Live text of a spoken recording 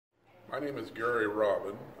My name is Gary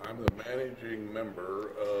Robin. I'm the managing member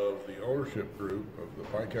of the ownership group of the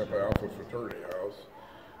Pike Alpha fraternity house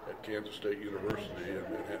at Kansas State University in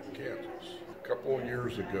Manhattan, Kansas. A couple of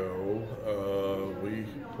years ago, we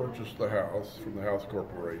purchased the house from the House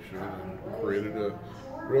Corporation and created a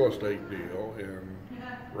real estate deal and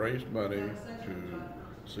raised money to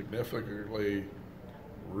significantly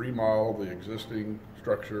remodel the existing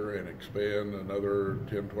structure and expand another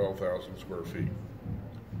 12,000 square feet.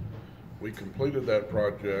 We completed that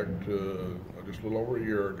project just a little over a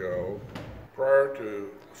year ago. Prior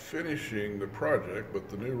to finishing the project, but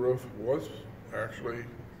the new roof was actually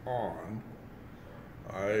on,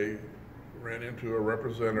 I ran into a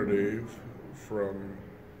representative from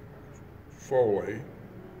Foley,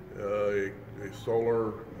 a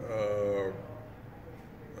solar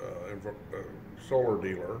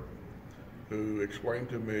dealer, who explained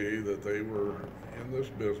to me that they were in this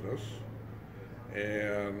business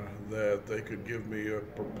and that they could give me a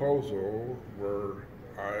proposal where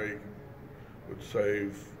I would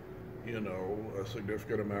save, a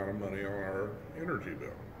significant amount of money on our energy bill.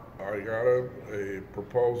 I got a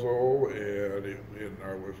proposal, and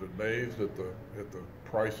I was amazed at the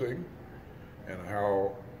pricing and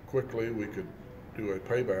how quickly we could do a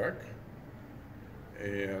payback.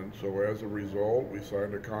 And so as a result, we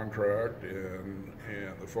signed a contract, and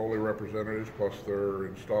the Foley representatives plus their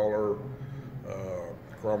installer,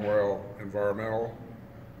 Cromwell Environmental,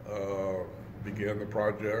 began the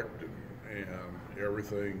project, and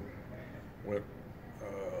everything went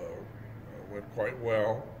quite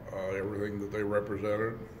well. Everything that they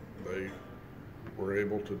represented, they were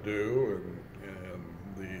able to do, and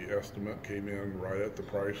the estimate came in right at the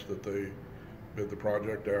price that they bid the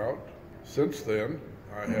project out. Since then,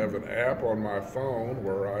 I have an app on my phone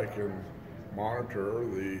where I can monitor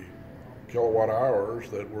the kilowatt hours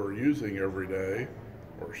that we're using every day,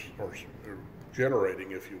 or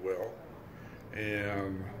generating, if you will.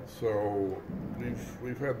 And so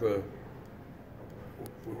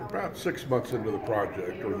we're about 6 months into the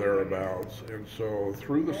project or thereabouts, and so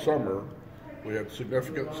through the summer we had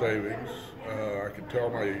significant savings. I could tell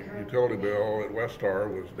my utility bill at Westar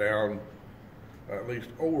was down at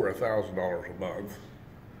least over $1,000 a month,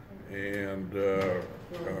 and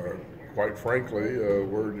quite frankly,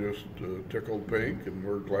 we're just tickled pink, and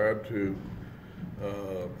we're glad to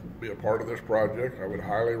be a part of this project. I would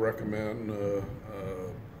highly recommend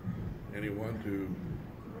anyone to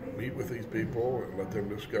meet with these people and let them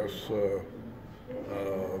discuss a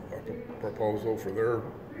proposal for their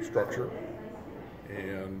structure,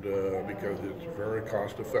 and because it's very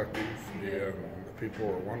cost effective and the people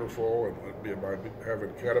are wonderful, and by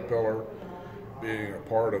having Caterpillar being a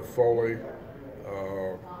part of Foley,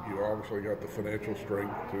 you obviously got the financial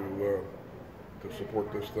strength to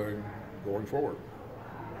support this thing going forward.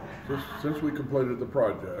 Since we completed the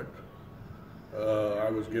project, I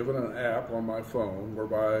was given an app on my phone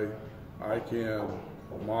whereby I can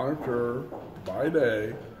monitor by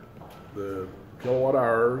day the kilowatt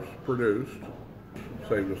hours produced.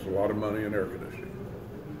 Saved us a lot of money in air conditioning.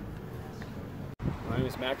 My name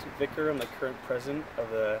is Max McVicker. I'm the current president of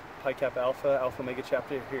the Pike Alpha Omega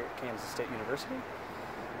chapter here at Kansas State University.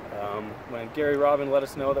 When Gary Robin let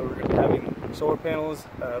us know that we were going to be having solar panels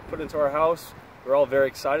put into our house, we're all very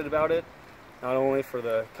excited about it, not only for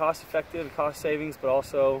the cost savings, but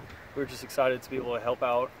also we're just excited to be able to help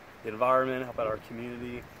out the environment, help out our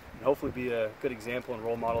community, and hopefully be a good example and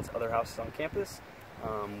role model to other houses on campus.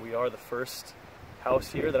 We are the first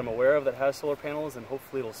house here that I'm aware of that has solar panels, and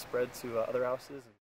hopefully it'll spread to other houses.